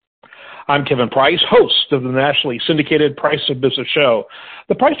I'm Kevin Price, host of the nationally syndicated Price of Business show.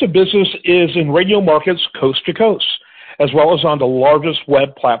 The Price of Business is in radio markets coast to coast, as well as on the largest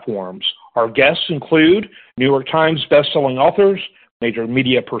web platforms. Our guests include New York Times bestselling authors, major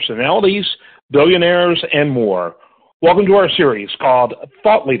media personalities, billionaires, and more. Welcome to our series called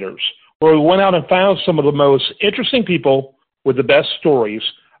Thought Leaders, where we went out and found some of the most interesting people with the best stories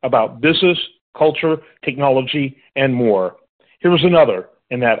about business, culture, technology, and more. Here's another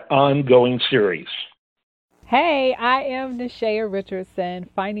in that ongoing series. Hey, I am Nashaya Richardson,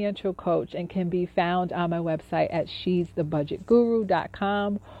 financial coach, and can be found on my website at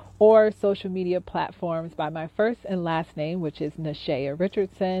she'sthebudgetguru.com or social media platforms by my first and last name, which is Nashaya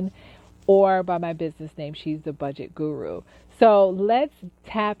Richardson, or by my business name, She's the Budget Guru. So let's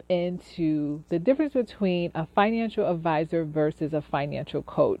tap into the difference between a financial advisor versus a financial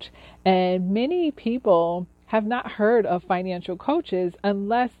coach. And many people have not heard of financial coaches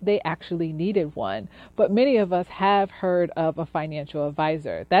unless they actually needed one. But many of us have heard of a financial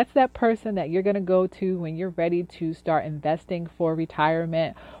advisor. That's that person that you're going to go to when you're ready to start investing for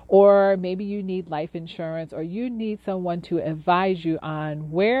retirement, or maybe you need life insurance, or you need someone to advise you on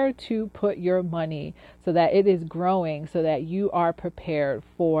where to put your money so that it is growing, so that you are prepared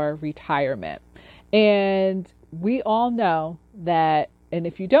for retirement. And we all know that, and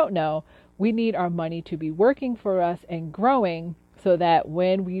if you don't know, we need our money to be working for us and growing so that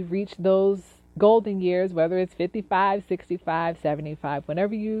when we reach those golden years, whether it's 55, 65, 75,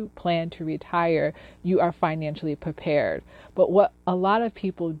 whenever you plan to retire, you are financially prepared. But what a lot of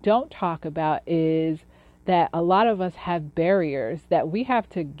people don't talk about is that a lot of us have barriers that we have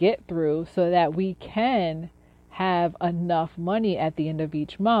to get through so that we can have enough money at the end of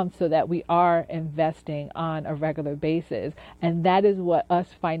each month so that we are investing on a regular basis. And that is what us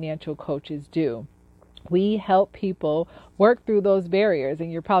financial coaches do. We help people work through those barriers. And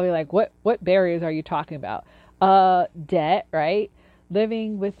you're probably like, what barriers are you talking about? Debt, right?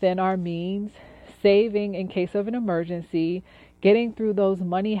 Living within our means, saving in case of an emergency, getting through those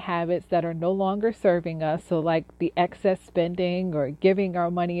money habits that are no longer serving us. So like the excess spending or giving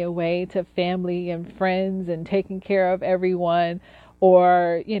our money away to family and friends and taking care of everyone,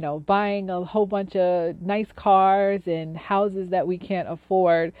 or, buying a whole bunch of nice cars and houses that we can't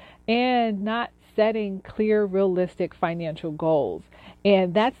afford, and not setting clear, realistic financial goals.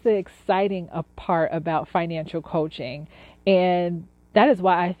 And that's the exciting part about financial coaching. And that is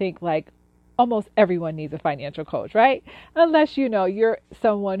why I think almost everyone needs a financial coach, right? Unless you're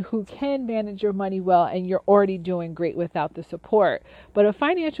someone who can manage your money well and you're already doing great without the support. But a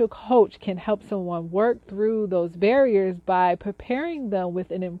financial coach can help someone work through those barriers by preparing them with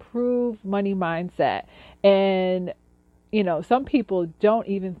an improved money mindset. And some people don't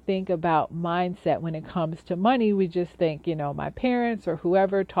even think about mindset when it comes to money. We just think, my parents or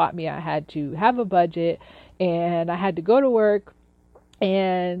whoever taught me I had to have a budget and I had to go to work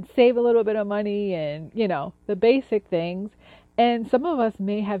and save a little bit of money and, the basic things. And some of us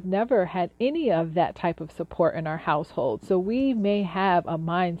may have never had any of that type of support in our household. So we may have a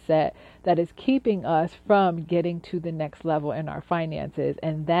mindset that is keeping us from getting to the next level in our finances.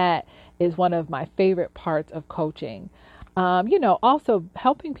 And that is one of my favorite parts of coaching. Also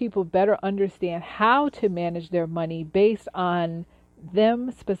helping people better understand how to manage their money based on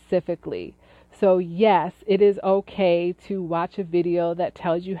them specifically. So yes, it is okay to watch a video that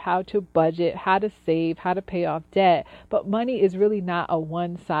tells you how to budget, how to save, how to pay off debt, but money is really not a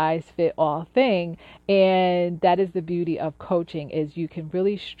one-size-fit-all thing. And that is the beauty of coaching, is you can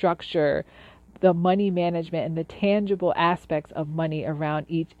really structure the money management and the tangible aspects of money around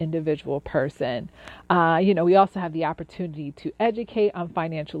each individual person. We also have the opportunity to educate on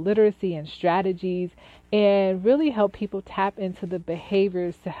financial literacy and strategies, and really help people tap into the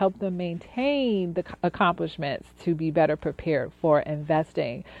behaviors to help them maintain the accomplishments to be better prepared for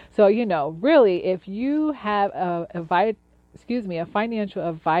investing. So, really, if you have a financial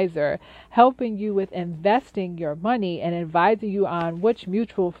advisor helping you with investing your money and advising you on which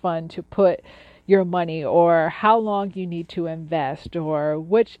mutual fund to put your money, or how long you need to invest, or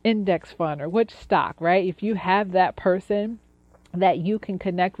which index fund or which stock, right? If you have that person that you can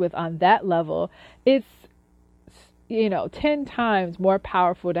connect with on that level, it's 10 times more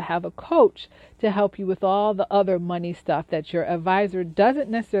powerful to have a coach to help you with all the other money stuff that your advisor doesn't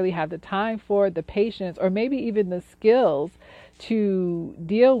necessarily have the time for, the patience, or maybe even the skills to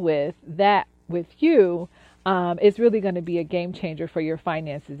deal with that with you. It's really going to be a game changer for your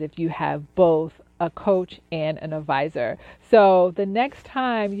finances if you have both a coach and an advisor. So the next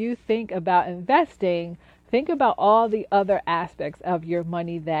time you think about investing, think about all the other aspects of your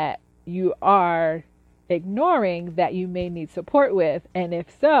money that you are ignoring that you may need support with. And if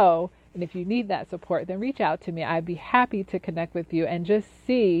so, And if you need that support, then reach out to me. I'd be happy to connect with you and just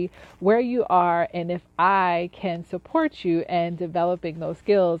see where you are and if I can support you in developing those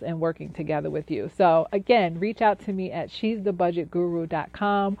skills and working together with you. So again, reach out to me at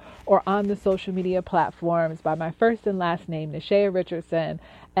she'sthebudgetguru.com or on the social media platforms by my first and last name, Nashea Richardson.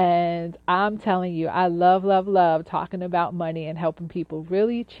 And I'm telling you, I love talking about money and helping people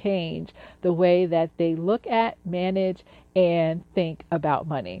really change the way that they look at, manage, and think about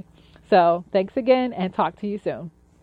money. So thanks again, and talk to you soon.